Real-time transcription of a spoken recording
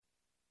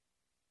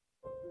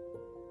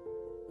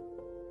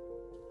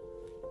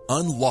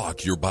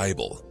Unlock your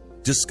Bible.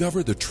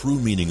 Discover the true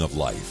meaning of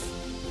life.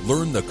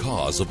 Learn the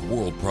cause of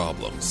world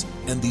problems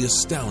and the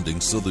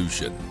astounding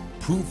solution.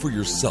 Prove for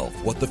yourself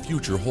what the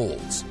future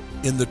holds.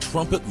 In the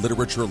Trumpet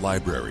Literature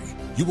Library,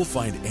 you will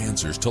find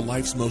answers to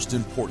life's most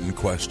important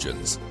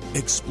questions.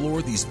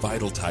 Explore these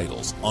vital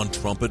titles on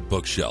Trumpet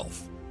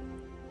Bookshelf.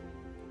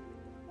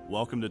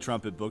 Welcome to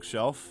Trumpet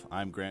Bookshelf.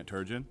 I'm Grant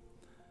Turgeon.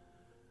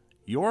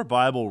 Your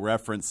Bible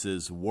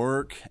references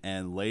work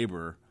and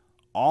labor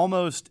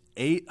almost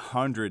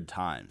 800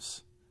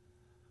 times.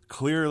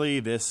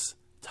 Clearly, this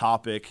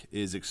topic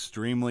is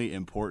extremely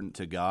important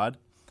to God.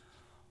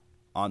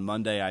 On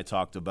Monday, I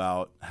talked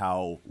about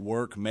how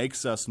work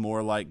makes us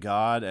more like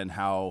God and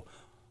how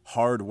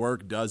hard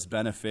work does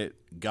benefit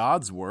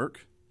God's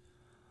work.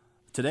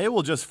 Today,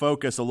 we'll just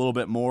focus a little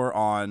bit more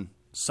on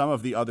some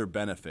of the other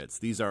benefits.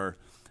 These are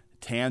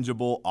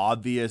tangible,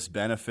 obvious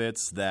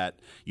benefits that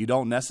you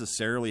don't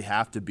necessarily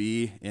have to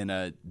be in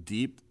a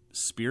deep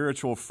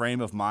spiritual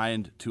frame of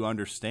mind to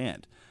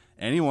understand.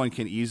 Anyone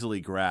can easily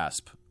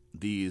grasp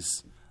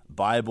these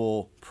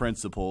Bible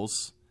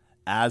principles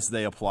as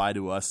they apply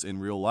to us in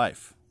real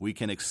life. We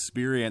can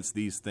experience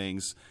these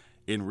things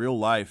in real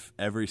life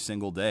every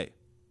single day.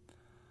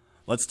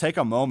 Let's take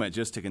a moment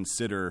just to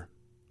consider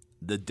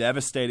the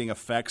devastating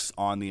effects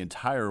on the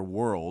entire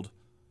world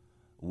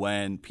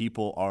when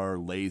people are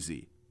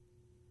lazy.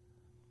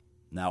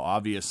 Now,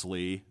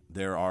 obviously,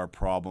 there are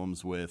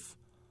problems with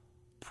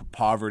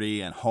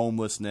poverty and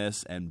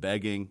homelessness and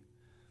begging,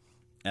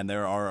 and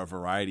there are a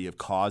variety of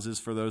causes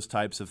for those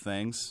types of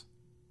things.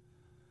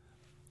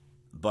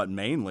 But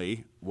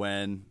mainly,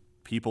 when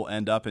people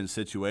end up in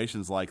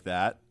situations like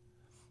that,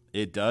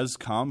 it does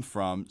come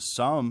from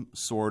some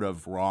sort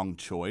of wrong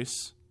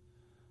choice,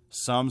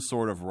 some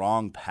sort of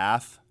wrong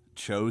path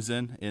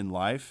chosen in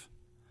life.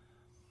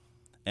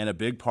 And a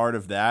big part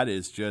of that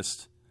is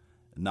just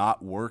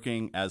not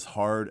working as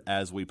hard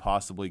as we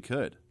possibly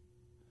could.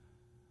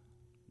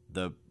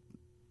 The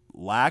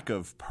lack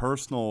of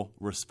personal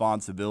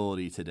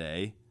responsibility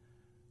today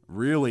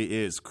really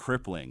is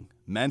crippling,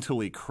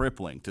 mentally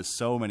crippling to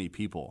so many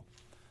people.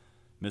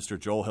 Mr.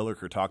 Joel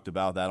Hilliker talked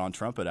about that on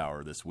Trumpet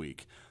Hour this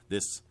week.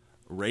 This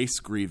race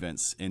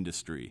grievance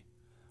industry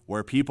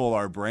where people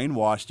are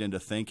brainwashed into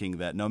thinking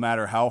that no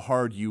matter how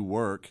hard you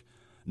work,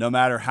 no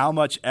matter how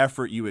much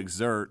effort you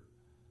exert,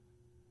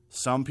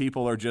 some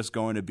people are just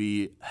going to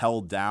be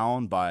held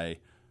down by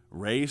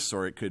race,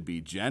 or it could be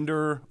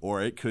gender,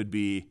 or it could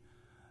be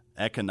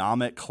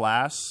economic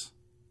class,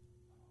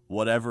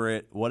 whatever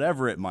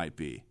it might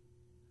be.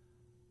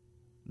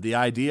 The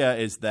idea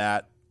is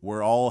that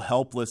we're all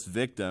helpless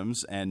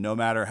victims, and no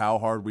matter how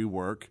hard we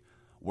work,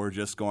 we're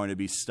just going to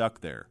be stuck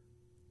there.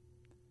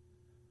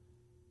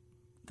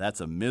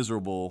 That's a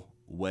miserable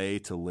way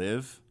to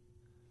live,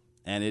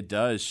 and it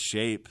does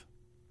shape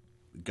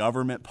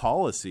government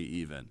policy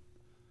even.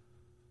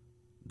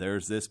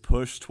 There's this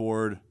push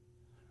toward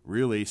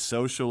really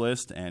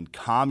socialist and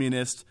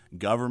communist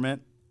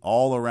government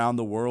all around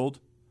the world,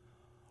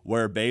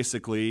 where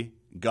basically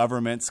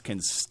governments can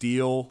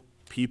steal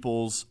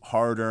people's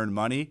hard-earned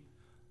money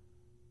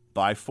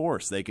by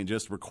force. They can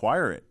just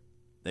require it.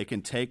 They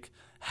can take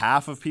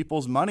half of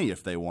people's money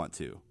if they want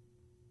to.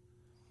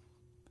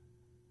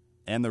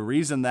 And the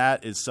reason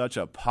that is such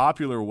a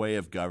popular way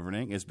of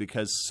governing is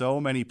because so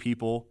many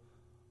people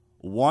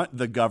want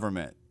the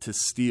government to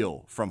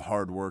steal from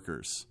hard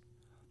workers.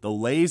 The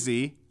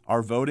lazy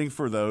are voting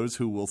for those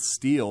who will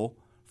steal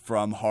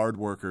from hard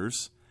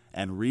workers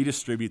and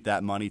redistribute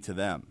that money to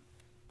them.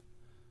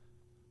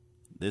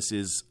 This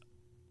is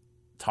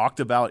talked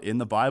about in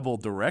the Bible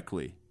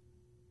directly.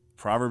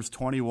 Proverbs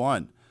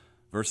 21,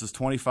 verses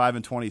 25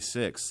 and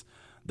 26.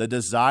 The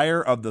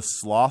desire of the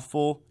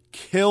slothful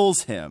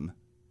kills him,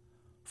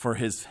 for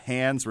his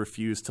hands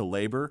refuse to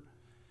labor.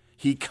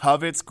 He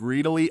covets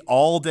greedily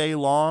all day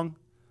long,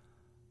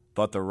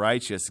 but the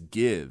righteous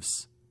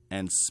gives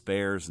and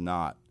spares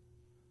not.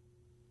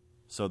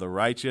 So the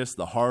righteous,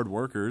 the hard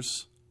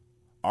workers,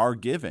 are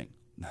giving.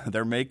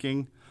 They're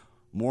making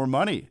more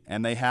money,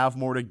 and they have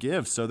more to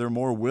give, so they're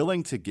more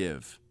willing to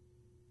give.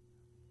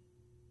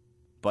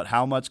 But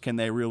how much can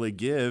they really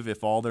give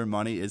if all their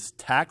money is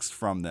taxed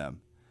from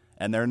them,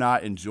 and they're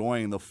not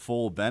enjoying the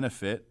full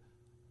benefit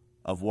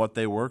of what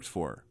they worked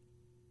for?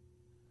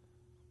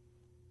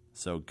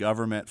 So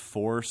government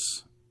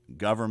force,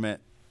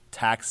 government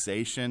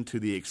taxation to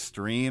the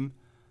extreme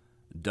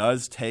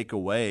does take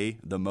away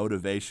the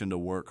motivation to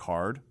work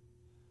hard.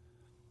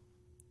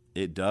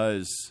 It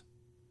does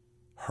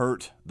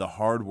hurt the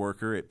hard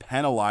worker. It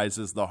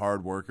penalizes the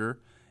hard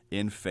worker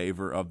in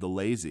favor of the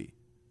lazy.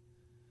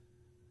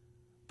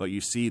 But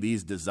you see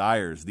these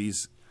desires,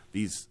 these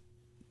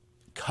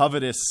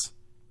covetous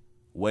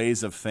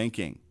ways of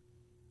thinking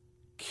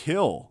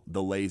kill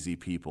the lazy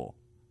people.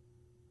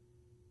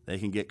 They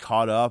can get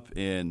caught up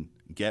in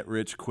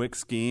get-rich-quick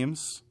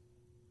schemes.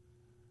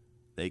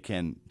 They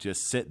can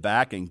just sit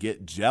back and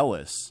get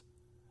jealous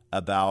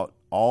about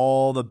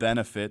all the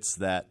benefits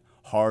that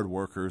hard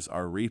workers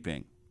are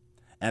reaping.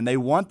 And they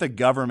want the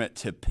government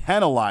to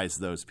penalize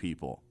those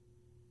people.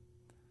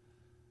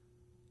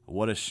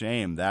 What a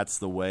shame that's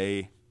the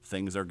way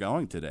things are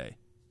going today.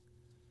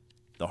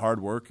 The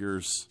hard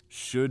workers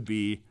should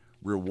be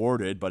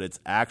rewarded, but it's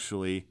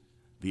actually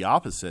the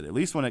opposite, at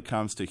least when it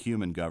comes to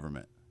human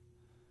government.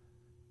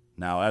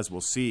 Now, as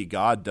we'll see,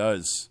 God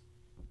does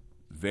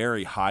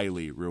very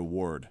highly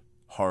reward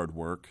hard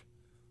work,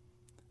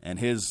 and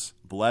his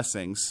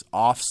blessings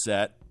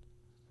offset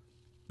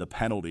the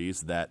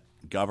penalties that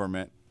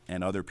government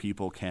and other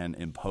people can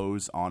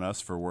impose on us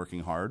for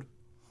working hard.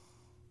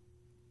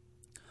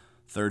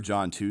 3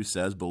 John 2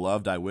 says,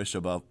 "Beloved, I wish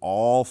above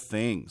all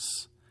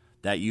things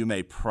that you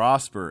may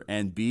prosper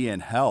and be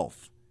in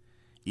health,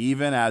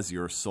 even as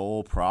your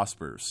soul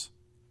prospers."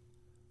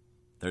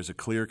 There's a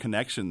clear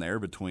connection there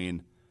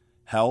between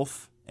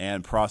health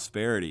and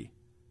prosperity.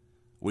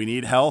 We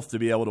need health to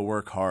be able to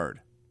work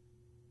hard.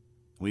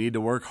 We need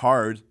to work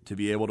hard to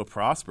be able to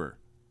prosper.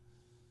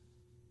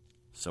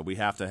 So we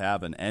have to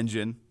have an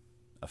engine,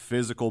 a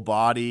physical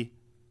body,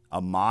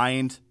 a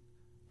mind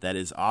that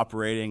is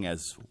operating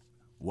as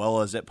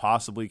well as it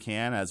possibly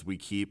can as we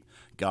keep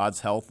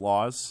God's health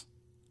laws.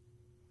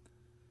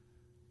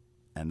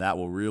 And that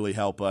will really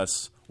help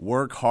us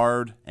work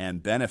hard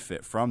and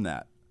benefit from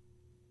that.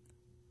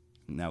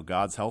 Now,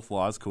 God's health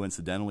laws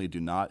coincidentally do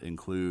not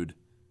include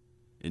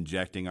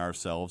injecting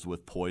ourselves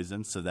with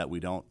poison so that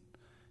we don't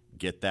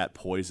get that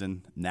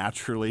poison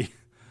naturally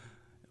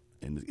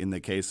in the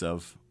case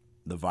of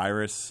the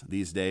virus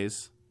these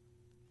days.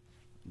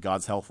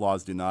 God's health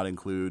laws do not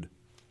include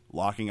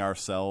locking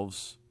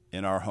ourselves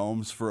in our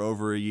homes for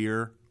over a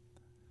year,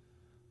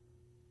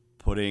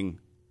 putting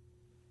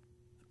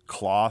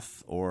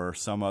cloth or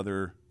some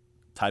other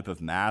type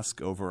of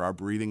mask over our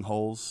breathing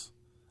holes,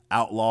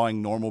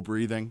 outlawing normal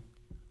breathing.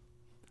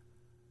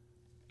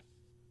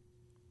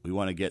 We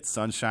want to get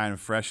sunshine and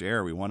fresh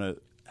air. We want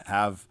to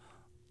have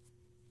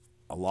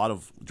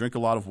drink a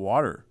lot of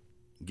water,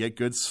 get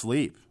good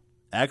sleep,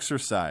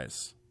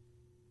 exercise,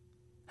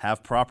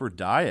 have proper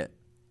diet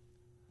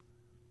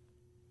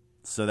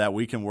so that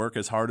we can work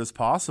as hard as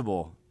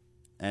possible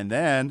and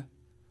then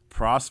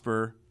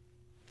prosper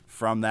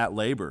from that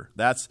labor.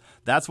 That's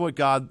what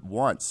God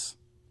wants.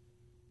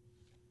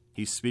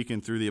 He's speaking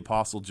through the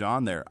Apostle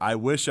John there. "I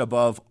wish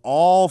above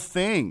all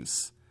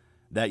things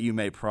that you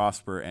may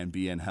prosper and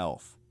be in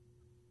health."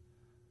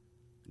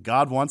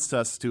 God wants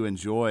us to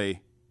enjoy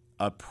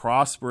a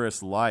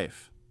prosperous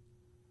life.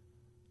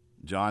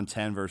 John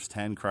 10, verse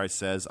 10, Christ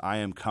says, "I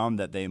am come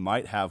that they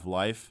might have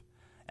life,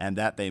 and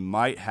that they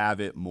might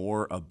have it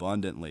more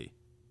abundantly."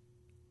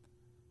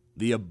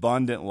 The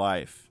abundant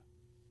life.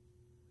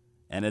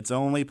 And it's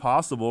only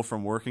possible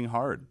from working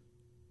hard.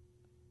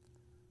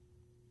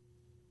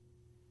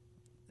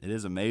 It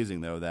is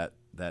amazing, though,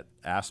 that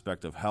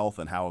aspect of health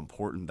and how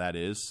important that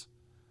is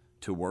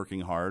to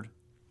working hard.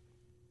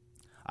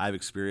 I've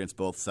experienced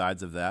both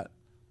sides of that.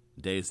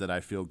 Days that I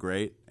feel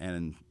great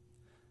and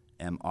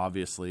am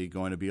obviously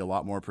going to be a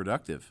lot more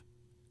productive.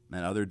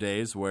 And other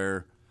days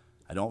where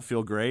I don't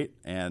feel great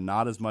and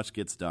not as much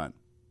gets done.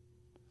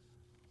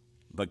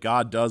 But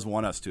God does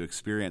want us to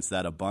experience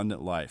that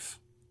abundant life.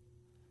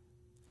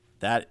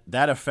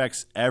 That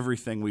affects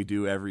everything we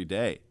do every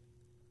day.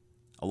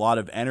 A lot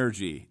of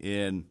energy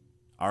in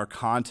our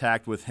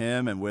contact with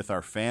Him and with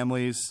our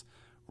families,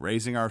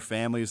 raising our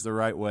families the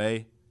right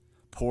way,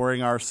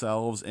 pouring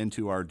ourselves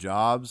into our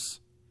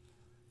jobs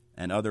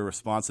and other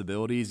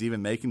responsibilities,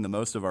 even making the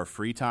most of our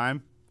free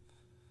time.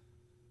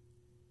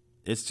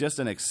 It's just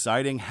an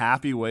exciting,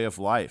 happy way of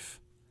life.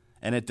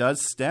 And it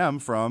does stem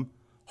from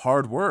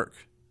hard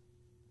work.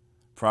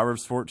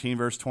 Proverbs 14,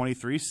 verse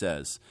 23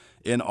 says,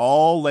 "In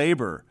all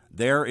labor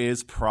there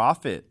is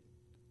profit,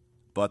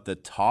 but the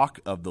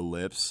talk of the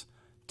lips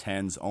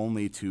tends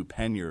only to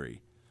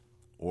penury,"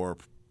 or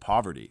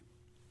poverty.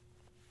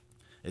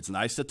 It's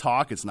nice to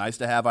talk, it's nice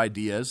to have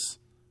ideas,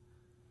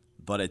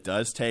 but it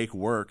does take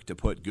work to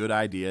put good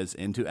ideas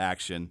into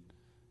action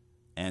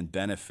and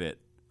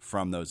benefit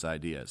from those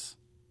ideas.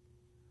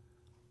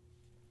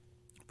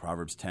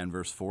 Proverbs 10,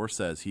 verse 4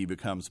 says, "He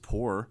becomes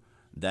poor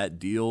that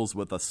deals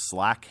with a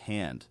slack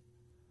hand,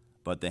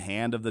 but the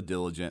hand of the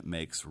diligent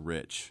makes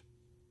rich."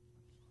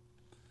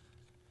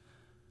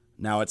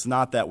 Now, it's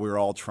not that we're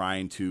all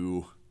trying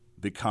to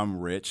become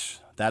rich.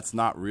 That's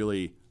not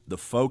really the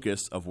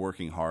focus of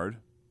working hard.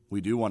 We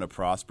do want to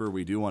prosper.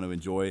 We do want to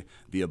enjoy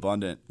the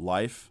abundant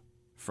life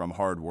from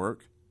hard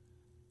work.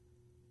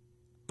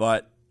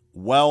 But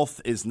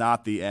wealth is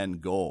not the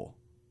end goal.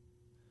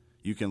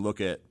 You can look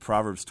at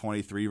Proverbs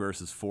 23,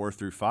 verses 4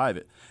 through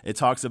 5. It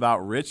talks about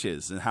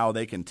riches and how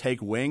they can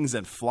take wings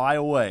and fly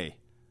away.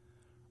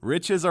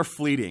 Riches are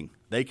fleeting.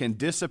 They can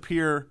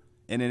disappear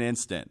in an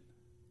instant.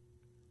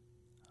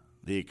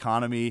 The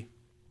economy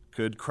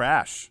could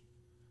crash,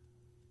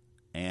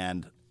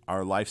 and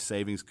our life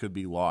savings could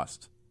be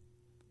lost.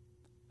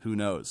 Who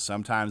knows?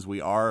 Sometimes we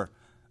are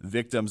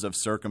victims of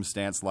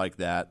circumstance like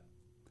that,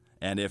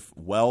 and if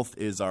wealth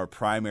is our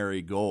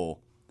primary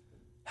goal,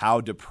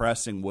 how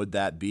depressing would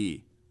that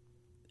be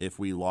if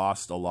we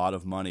lost a lot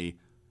of money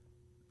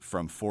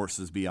from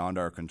forces beyond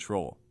our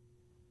control?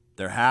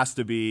 There has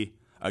to be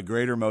a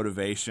greater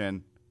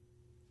motivation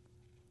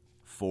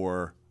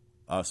for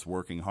us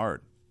working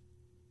hard,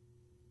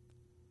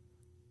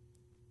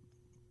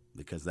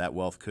 because that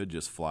wealth could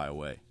just fly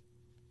away.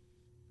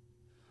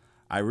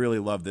 I really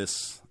love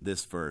this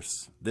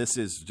verse. This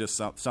is just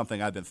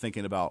something I've been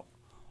thinking about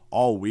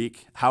all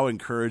week, how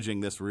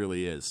encouraging this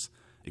really is.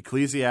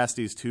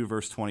 Ecclesiastes 2,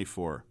 verse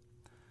 24.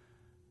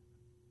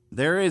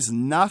 There is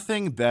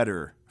nothing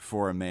better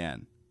for a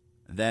man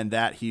than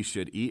that he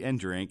should eat and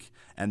drink,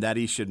 and that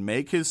he should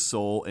make his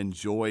soul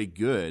enjoy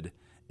good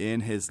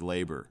in his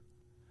labor.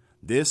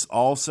 This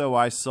also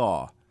I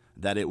saw,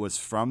 that it was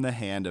from the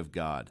hand of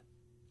God.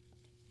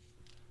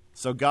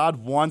 So God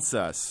wants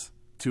us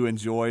to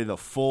enjoy the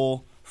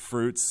full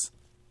fruits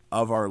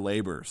of our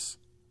labors.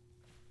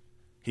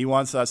 He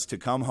wants us to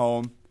come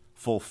home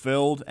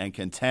fulfilled and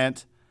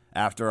content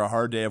after a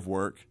hard day of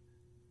work,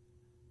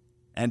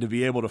 and to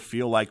be able to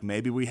feel like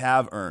maybe we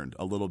have earned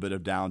a little bit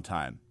of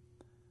downtime.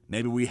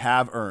 Maybe we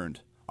have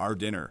earned our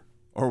dinner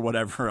or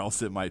whatever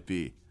else it might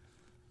be.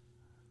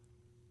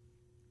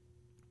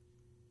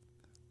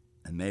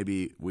 And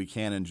maybe we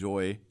can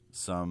enjoy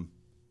some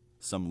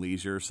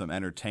leisure, some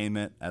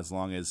entertainment, as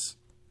long as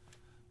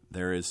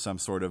there is some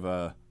sort of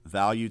a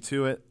value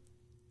to it.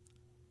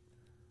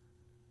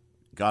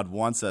 God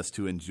wants us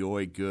to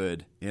enjoy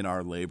good in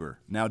our labor.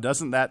 Now,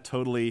 doesn't that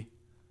totally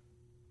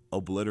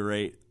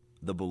obliterate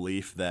the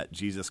belief that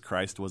Jesus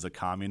Christ was a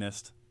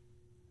communist?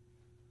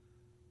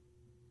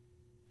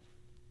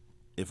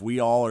 If we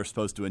all are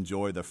supposed to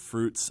enjoy the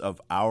fruits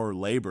of our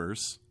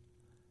labors,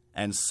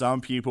 and some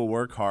people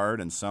work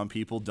hard and some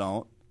people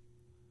don't,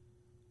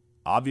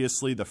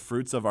 obviously the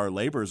fruits of our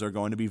labors are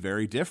going to be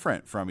very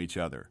different from each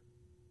other.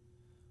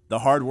 The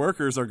hard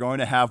workers are going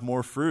to have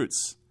more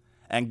fruits,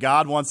 and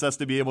God wants us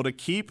to be able to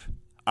keep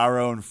our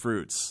own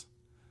fruits,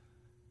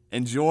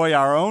 enjoy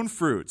our own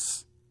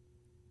fruits,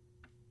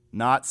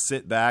 not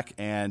sit back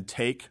and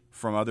take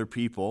from other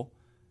people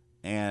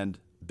and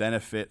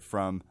benefit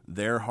from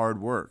their hard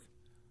work,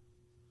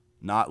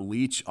 not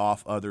leech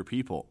off other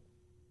people.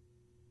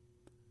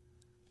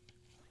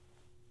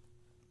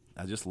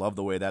 I just love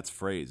the way that's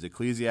phrased.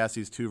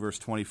 Ecclesiastes 2, verse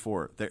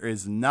 24. There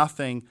is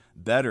nothing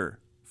better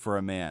for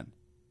a man.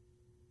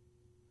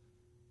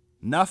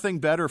 Nothing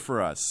better for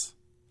us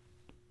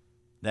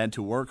than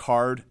to work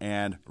hard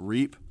and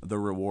reap the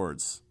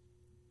rewards.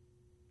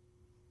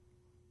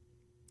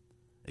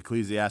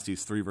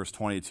 Ecclesiastes 3, verse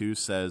 22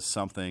 says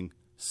something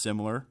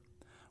similar.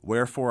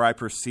 Wherefore I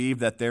perceive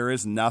that there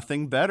is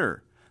nothing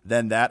better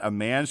than that a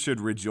man should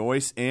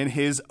rejoice in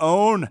his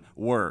own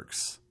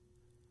works,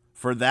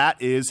 for that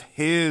is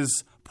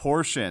his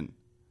portion.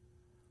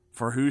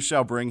 For who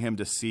shall bring him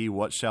to see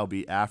what shall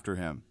be after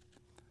him?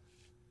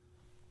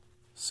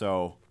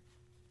 So,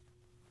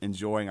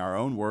 enjoying our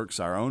own works,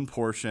 our own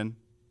portion,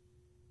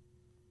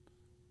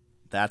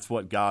 that's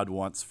what God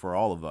wants for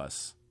all of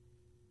us.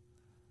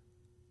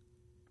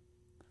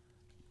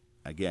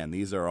 Again,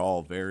 these are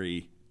all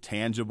very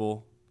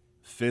tangible,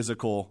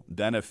 physical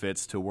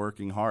benefits to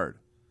working hard.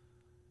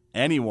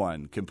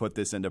 Anyone can put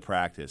this into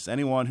practice.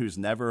 Anyone who's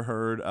never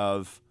heard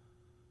of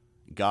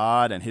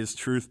God and his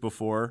truth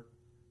before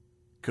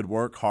could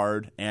work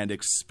hard and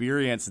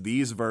experience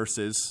these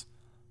verses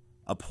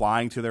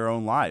applying to their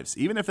own lives,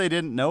 even if they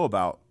didn't know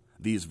about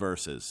these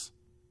verses.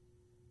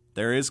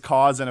 There is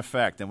cause and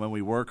effect, and when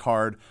we work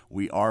hard,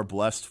 we are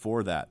blessed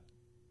for that.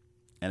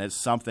 And it's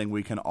something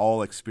we can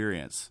all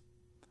experience.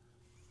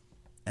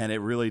 And it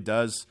really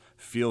does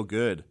feel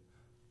good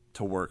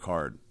to work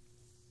hard.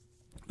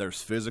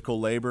 There's physical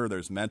labor,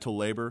 there's mental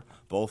labor.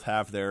 Both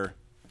have their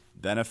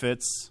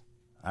benefits.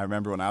 I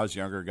remember when I was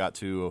younger, got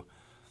to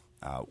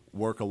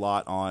work a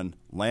lot on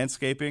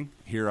landscaping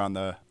here on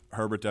the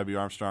Herbert W.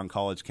 Armstrong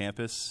College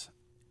campus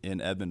in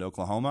Edmond,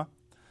 Oklahoma.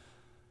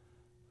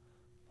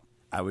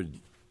 I would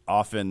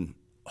often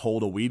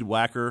hold a weed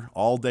whacker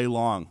all day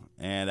long,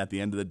 and at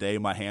the end of the day,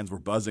 my hands were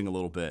buzzing a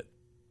little bit.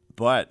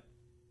 But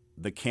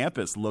the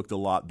campus looked a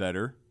lot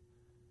better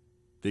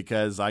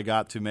because I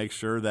got to make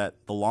sure that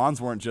the lawns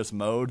weren't just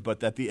mowed, but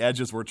that the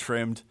edges were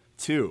trimmed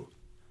too.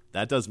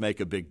 That does make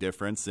a big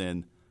difference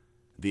in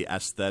the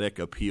aesthetic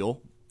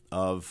appeal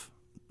of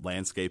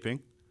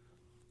landscaping.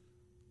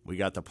 We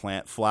got to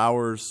plant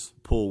flowers,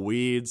 pull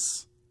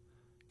weeds,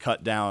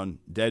 cut down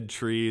dead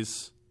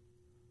trees,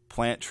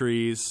 plant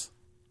trees,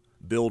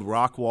 build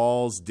rock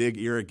walls, dig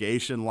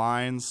irrigation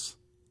lines.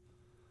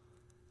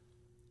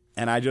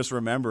 And I just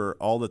remember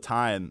all the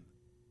time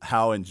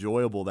how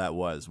enjoyable that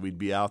was. We'd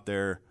be out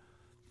there,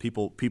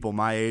 people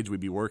my age, we'd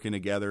be working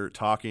together,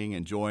 talking,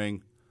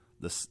 enjoying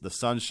the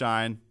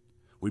sunshine.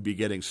 We'd be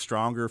getting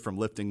stronger from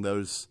lifting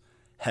those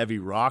heavy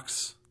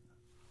rocks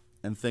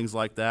and things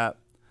like that.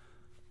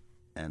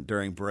 And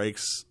during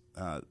breaks,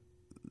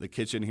 the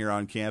kitchen here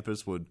on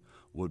campus would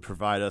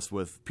provide us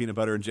with peanut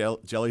butter and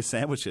jelly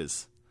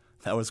sandwiches.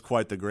 That was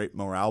quite the great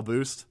morale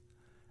boost.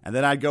 And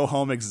then I'd go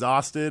home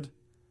exhausted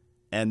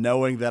and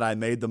knowing that I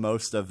made the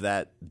most of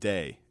that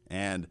day.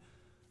 And,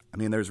 I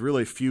mean, there's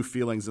really few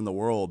feelings in the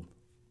world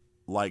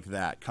like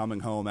that,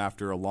 coming home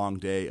after a long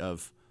day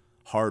of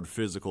hard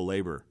physical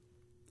labor.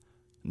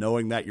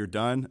 knowing that you're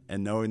done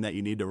and knowing that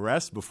you need to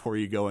rest before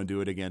you go and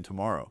do it again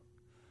tomorrow.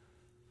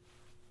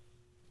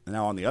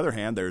 Now, on the other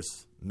hand,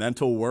 there's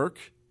mental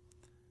work,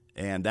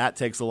 and that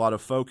takes a lot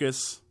of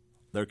focus.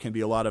 There can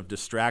be a lot of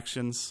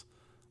distractions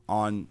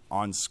on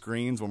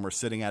screens when we're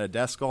sitting at a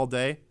desk all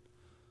day.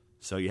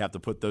 So you have to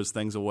put those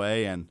things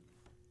away and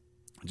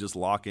just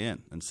lock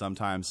in. And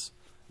sometimes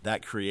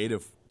that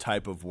creative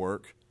type of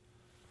work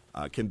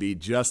can be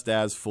just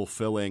as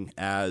fulfilling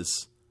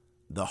as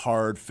the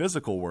hard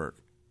physical work.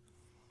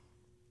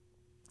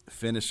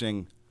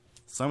 Finishing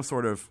some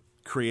sort of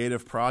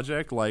creative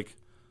project like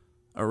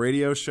a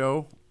radio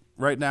show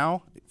right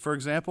now, for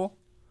example,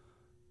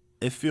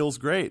 it feels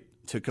great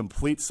to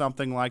complete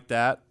something like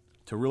that,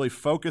 to really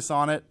focus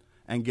on it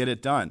and get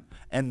it done.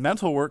 And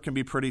mental work can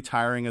be pretty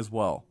tiring as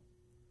well.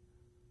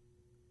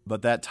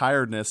 But that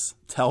tiredness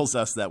tells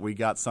us that we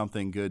got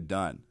something good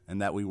done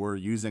and that we were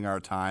using our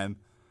time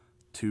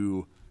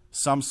to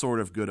some sort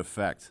of good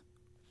effect.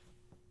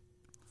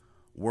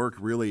 Work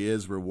really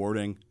is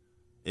rewarding.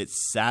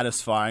 It's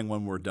satisfying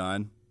when we're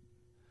done.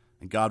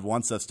 And God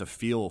wants us to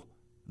feel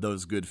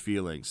those good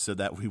feelings so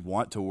that we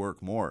want to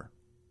work more.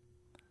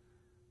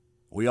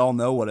 We all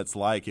know what it's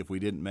like if we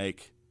didn't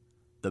make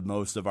the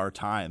most of our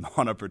time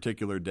on a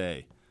particular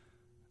day.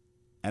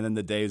 And then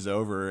the day's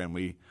over and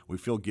we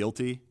feel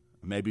guilty.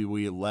 Maybe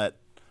we let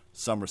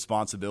some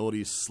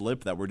responsibilities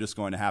slip that we're just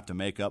going to have to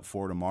make up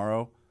for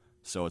tomorrow,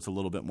 so it's a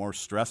little bit more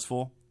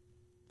stressful.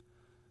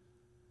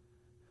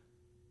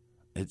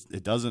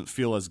 It doesn't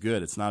feel as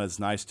good. It's not as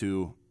nice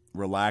to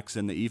relax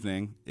in the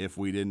evening if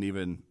we didn't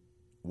even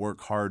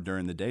work hard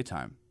during the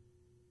daytime.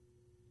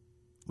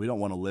 We don't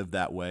want to live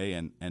that way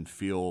and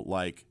feel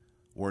like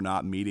we're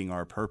not meeting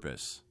our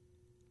purpose.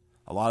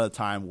 A lot of the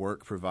time,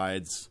 work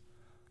provides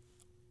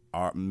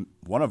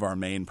one of our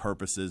main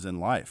purposes in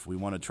life. We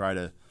want to try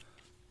to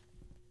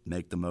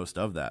make the most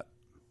of that.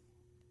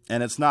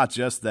 And it's not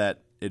just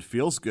that it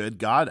feels good.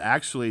 God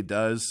actually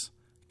does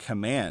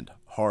command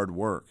hard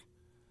work.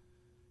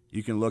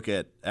 You can look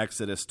at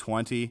Exodus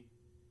 20.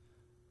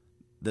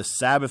 The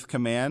Sabbath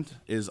command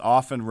is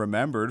often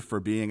remembered for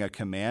being a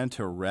command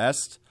to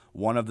rest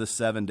one of the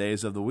 7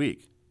 days of the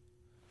week.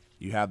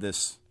 You have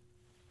this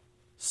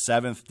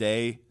seventh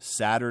day,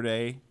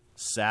 Saturday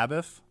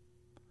Sabbath,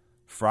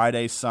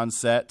 Friday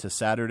sunset to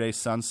Saturday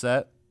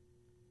sunset.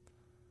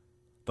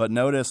 But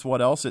notice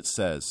what else it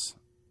says.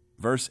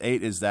 Verse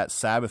 8 is that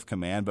Sabbath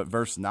command, but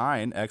verse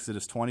 9,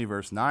 Exodus 20,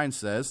 verse 9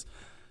 says,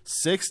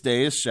 6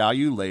 days shall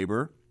you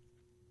labor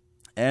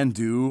and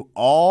do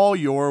all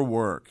your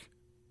work.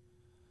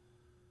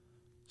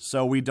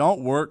 So we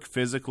don't work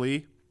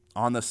physically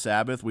on the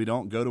Sabbath. We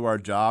don't go to our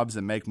jobs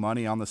and make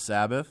money on the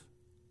Sabbath.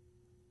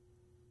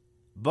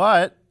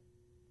 But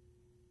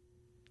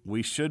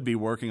we should be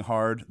working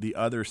hard the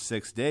other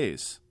 6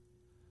 days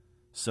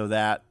so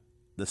that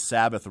the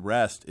Sabbath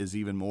rest is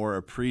even more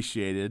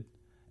appreciated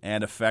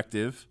and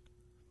effective.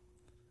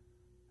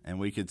 And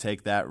we can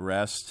take that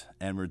rest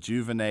and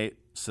rejuvenate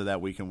so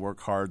that we can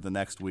work hard the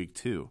next week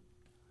too.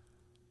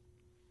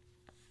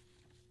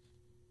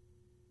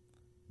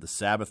 The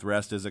Sabbath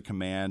rest is a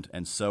command,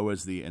 and so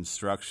is the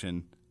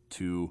instruction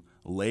to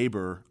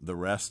labor the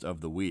rest of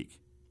the week.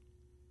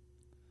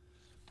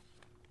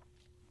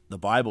 The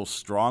Bible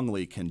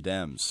strongly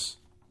condemns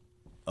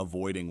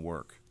avoiding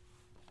work.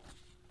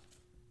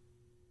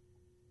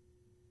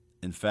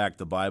 In fact,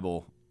 the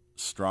Bible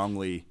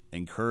strongly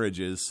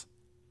encourages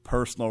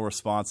personal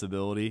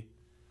responsibility,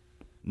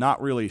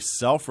 not really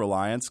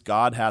self-reliance.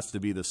 God has to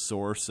be the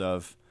source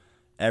of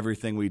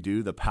everything we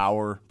do, the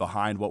power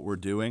behind what we're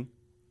doing.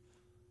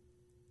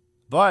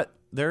 But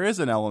there is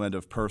an element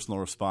of personal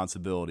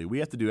responsibility. We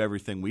have to do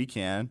everything we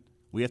can.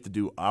 We have to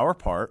do our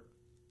part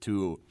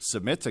to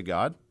submit to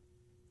God,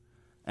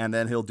 and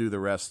then He'll do the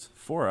rest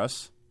for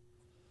us.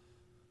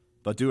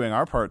 But doing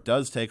our part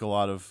does take a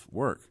lot of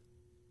work.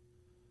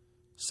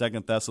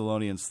 2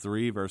 Thessalonians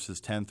 3, verses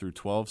 10 through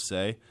 12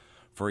 say,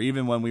 For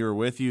even when we were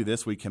with you,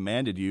 this we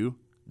commanded you,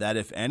 that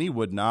if any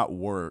would not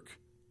work,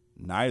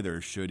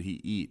 neither should he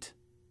eat.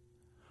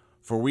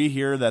 For we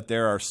hear that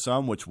there are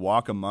some which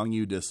walk among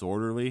you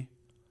disorderly,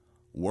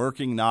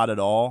 working not at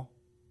all,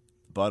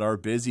 but are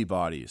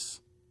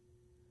busybodies.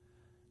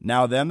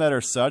 Now them that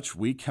are such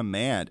we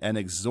command and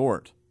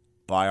exhort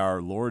by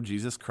our Lord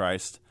Jesus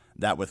Christ,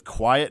 that with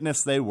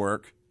quietness they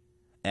work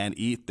and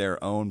eat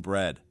their own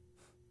bread.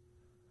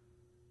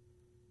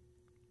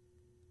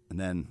 And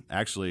then,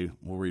 actually,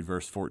 we'll read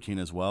verse 14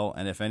 as well.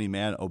 And if any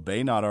man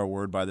obey not our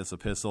word by this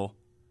epistle,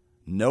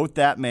 note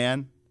that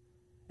man,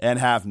 and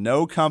have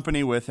no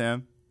company with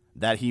him,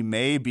 that he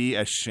may be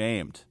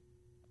ashamed.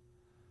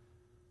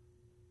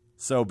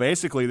 So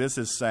basically, this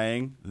is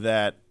saying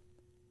that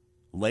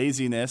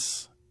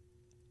laziness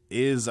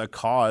is a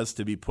cause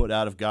to be put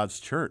out of God's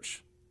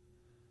church.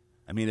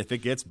 I mean, if it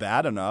gets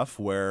bad enough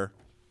where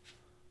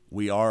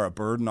we are a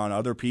burden on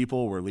other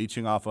people, we're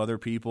leeching off other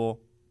people,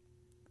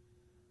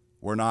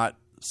 we're not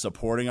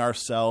supporting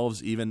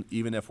ourselves, even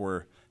if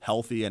we're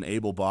healthy and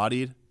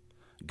able-bodied,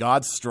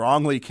 God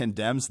strongly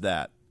condemns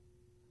that.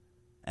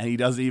 And He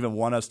doesn't even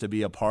want us to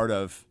be a part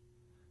of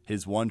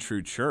his one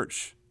true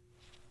church.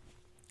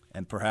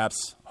 And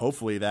perhaps,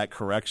 hopefully, that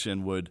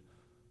correction would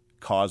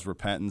cause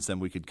repentance and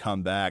we could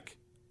come back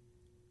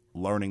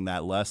learning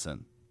that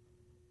lesson.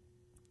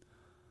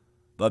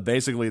 But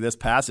basically, this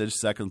passage,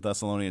 2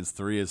 Thessalonians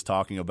 3, is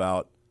talking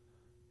about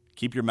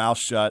keep your mouth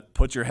shut,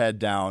 put your head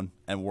down,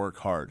 and work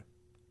hard.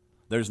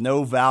 There's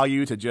no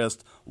value to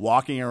just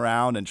walking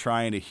around and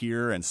trying to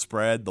hear and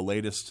spread the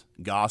latest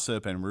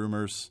gossip and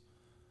rumors.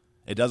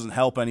 It doesn't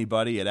help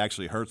anybody. It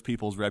actually hurts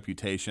people's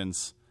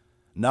reputations.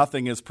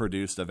 Nothing is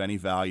produced of any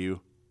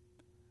value.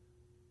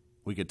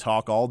 We could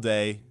talk all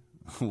day.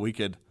 We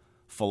could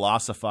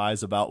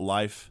philosophize about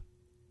life,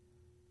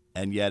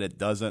 and yet it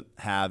doesn't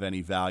have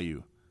any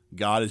value.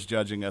 God is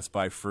judging us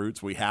by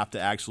fruits. We have to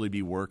actually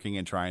be working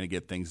and trying to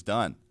get things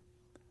done.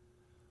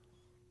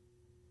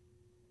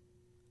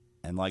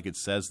 And like it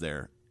says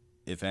there,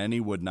 if any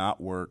would not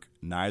work,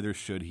 neither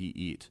should he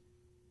eat.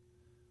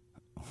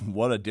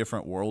 What a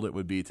different world it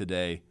would be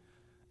today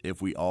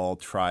if we all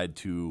tried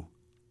to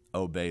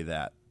obey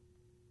that.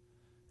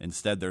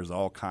 Instead, there's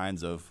all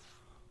kinds of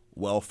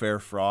welfare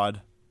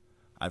fraud.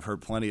 I've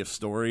heard plenty of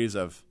stories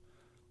of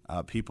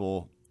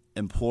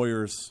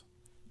employers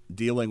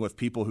dealing with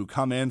people who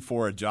come in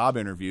for a job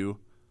interview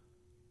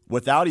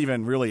without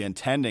even really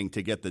intending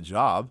to get the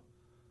job,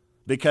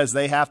 because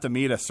they have to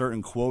meet a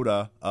certain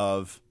quota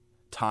of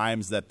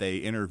times that they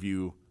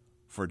interview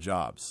for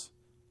jobs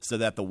so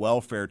that the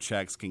welfare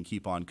checks can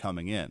keep on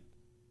coming in.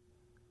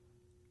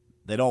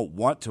 They don't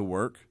want to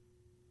work.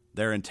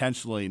 They're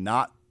intentionally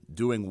not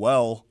doing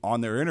well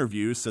on their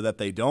interviews so that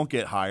they don't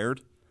get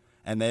hired,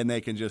 and then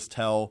they can just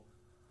tell,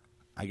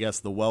 I guess,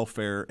 the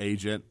welfare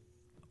agent,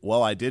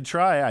 well, I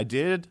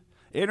did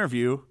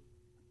interview,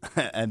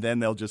 and then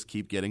they'll just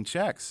keep getting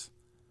checks.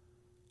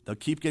 They'll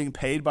keep getting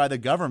paid by the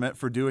government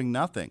for doing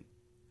nothing.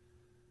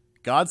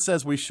 God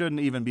says we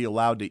shouldn't even be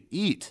allowed to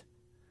eat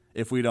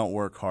if we don't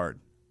work hard.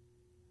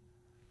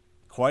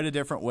 Quite a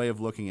different way of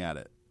looking at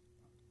it.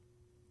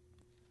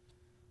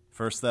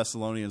 1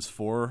 Thessalonians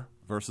 4,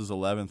 verses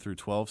 11 through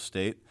 12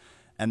 state,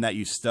 and that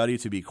you study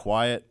to be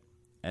quiet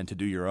and to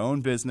do your own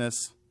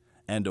business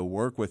and to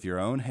work with your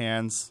own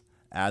hands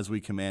as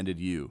we commanded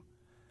you,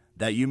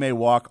 that you may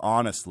walk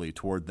honestly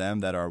toward them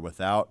that are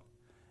without,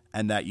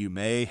 and that you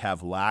may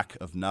have lack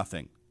of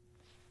nothing.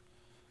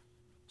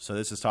 So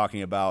this is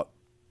talking about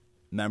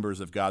members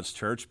of God's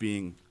church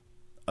being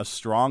a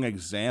strong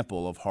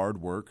example of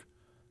hard work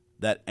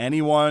that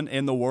anyone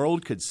in the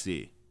world could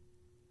see.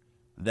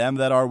 Them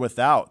that are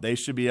without, they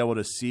should be able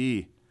to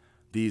see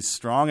these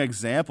strong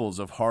examples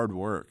of hard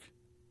work.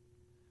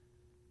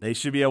 They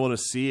should be able to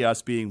see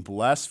us being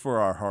blessed for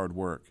our hard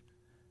work.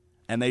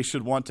 And they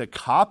should want to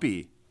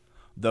copy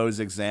those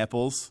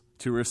examples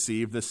to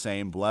receive the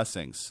same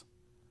blessings.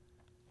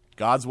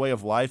 God's way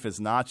of life is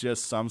not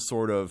just some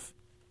sort of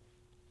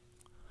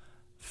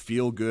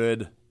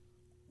feel-good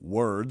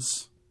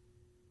words.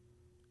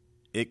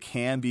 It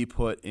can be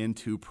put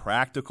into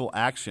practical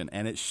action,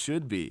 and it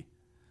should be.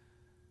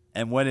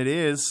 And when it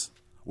is,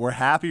 we're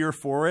happier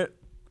for it.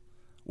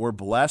 We're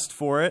blessed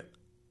for it.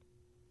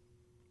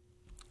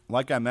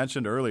 Like I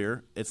mentioned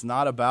earlier, it's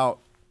not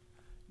about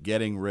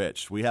getting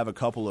rich. We have a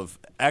couple of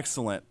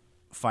excellent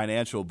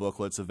financial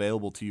booklets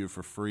available to you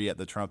for free at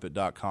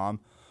thetrumpet.com.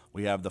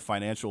 We have The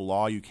Financial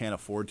Law You Can't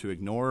Afford to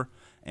Ignore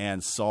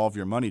and Solve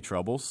Your Money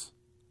Troubles.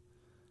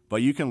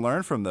 But you can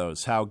learn from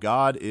those how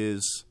God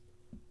is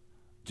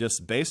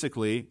just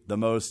basically the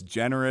most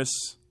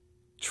generous,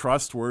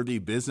 trustworthy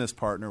business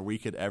partner we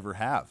could ever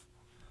have.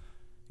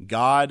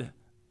 God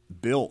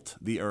built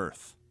the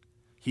earth.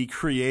 He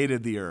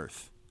created the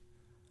earth.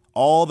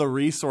 All the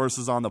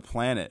resources on the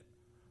planet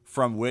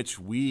from which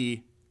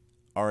we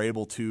are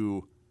able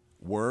to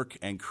work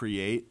and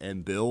create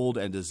and build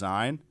and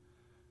design,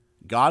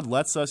 God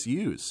lets us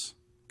use.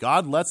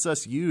 God lets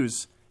us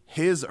use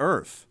His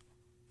earth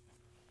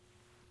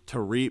to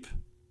reap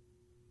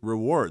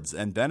rewards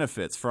and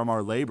benefits from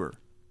our labor.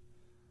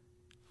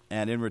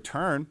 And in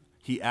return,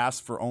 He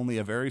asks for only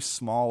a very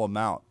small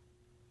amount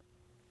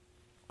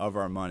of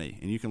our money.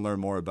 And you can learn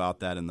more about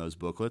that in those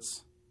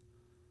booklets.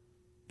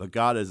 But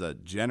God is a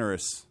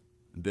generous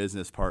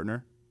business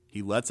partner.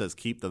 He lets us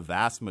keep the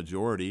vast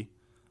majority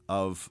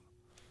of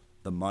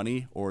the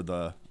money or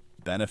the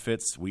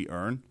benefits we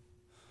earn.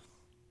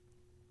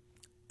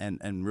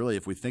 And really,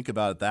 if we think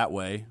about it that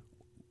way,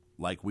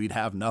 like we'd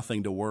have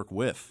nothing to work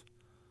with.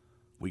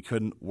 We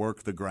couldn't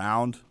work the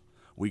ground.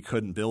 We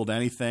couldn't build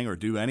anything or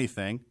do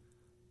anything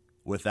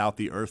without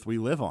the earth we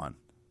live on.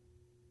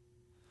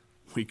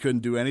 We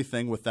couldn't do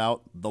anything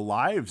without the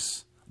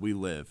lives we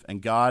live.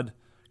 And God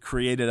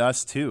created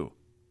us too.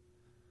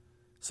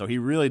 So He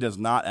really does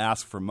not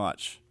ask for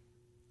much.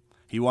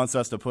 He wants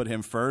us to put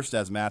Him first,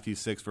 as Matthew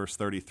 6, verse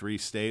 33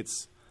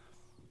 states,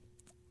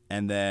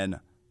 and then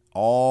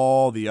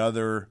all the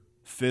other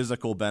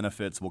physical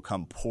benefits will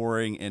come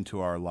pouring into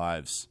our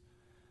lives.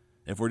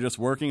 If we're just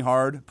working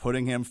hard,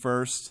 putting Him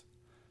first,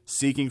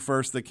 seeking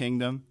first the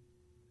kingdom,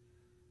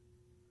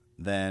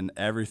 then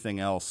everything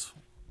else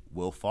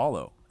will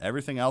follow.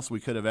 Everything else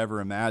we could have ever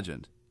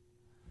imagined.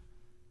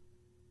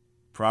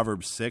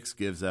 Proverbs 6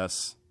 gives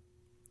us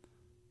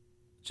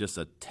just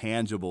a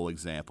tangible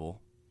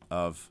example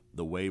of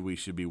the way we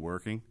should be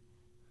working.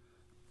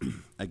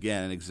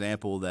 Again, an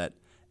example that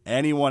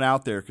anyone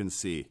out there can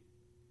see.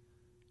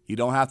 You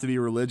don't have to be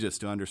religious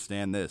to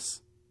understand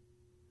this.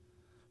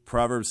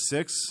 Proverbs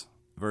 6,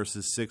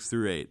 verses 6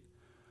 through 8.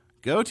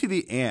 Go to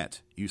the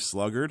ant, you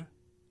sluggard.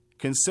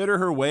 Consider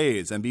her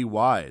ways and be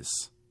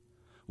wise,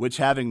 which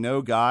having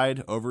no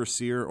guide,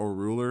 overseer, or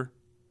ruler,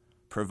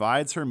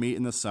 provides her meat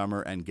in the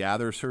summer and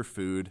gathers her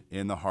food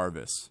in the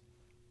harvest.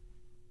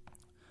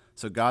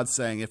 So God's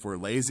saying if we're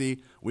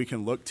lazy, we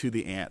can look to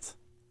the ant.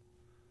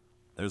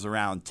 There's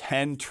around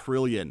 10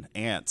 trillion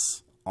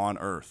ants on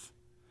Earth.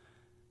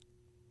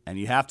 And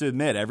you have to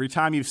admit, every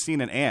time you've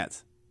seen an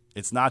ant,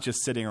 it's not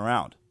just sitting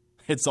around.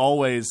 It's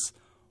always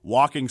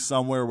walking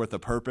somewhere with a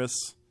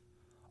purpose,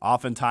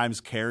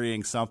 oftentimes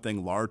carrying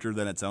something larger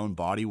than its own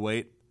body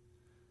weight.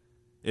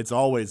 It's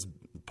always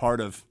part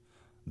of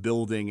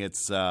building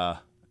its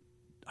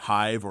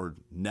hive or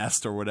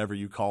nest or whatever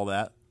you call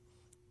that,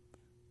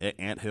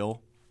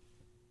 anthill,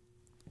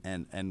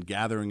 and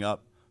gathering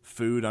up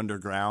food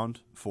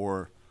underground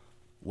for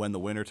when the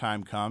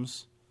wintertime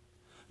comes.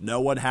 No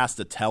one has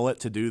to tell it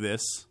to do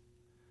this.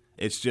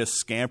 It's just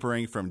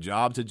scampering from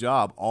job to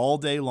job all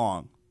day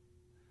long.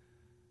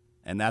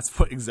 And that's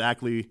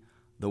exactly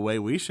the way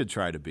we should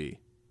try to be.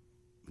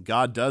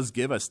 God does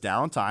give us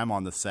downtime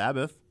on the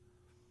Sabbath.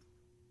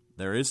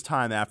 There is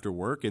time after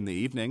work in the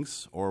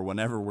evenings or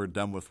whenever we're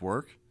done with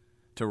work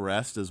to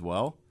rest as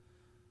well.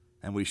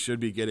 And we should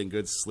be getting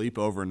good sleep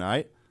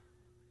overnight.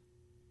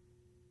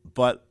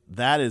 But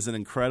that is an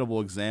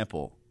incredible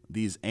example.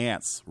 These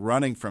ants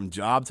running from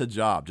job to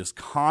job, just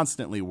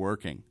constantly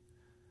working.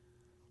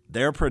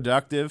 They're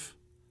productive,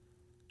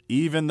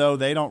 even though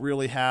they don't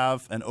really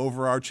have an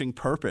overarching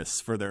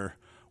purpose for their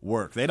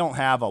work. They don't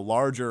have a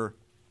larger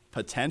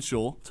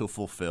potential to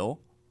fulfill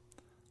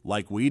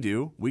like we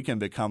do. We can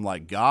become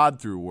like God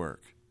through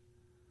work.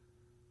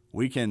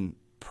 We can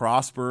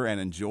prosper and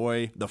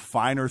enjoy the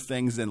finer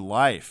things in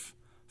life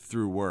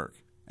through work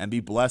and be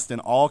blessed in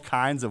all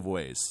kinds of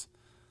ways.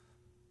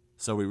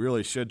 So we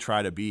really should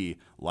try to be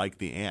like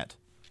the ant.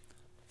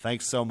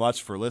 Thanks so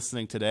much for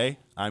listening today.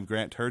 I'm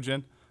Grant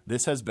Turgeon.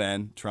 This has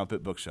been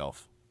Trumpet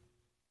Bookshelf.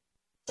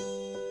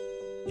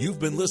 You've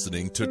been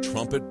listening to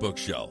Trumpet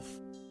Bookshelf.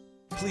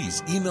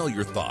 Please email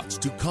your thoughts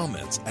to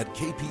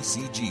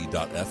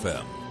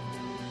comments@kpcg.fm.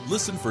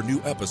 Listen for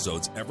new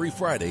episodes every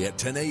Friday at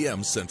 10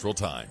 a.m. Central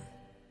Time.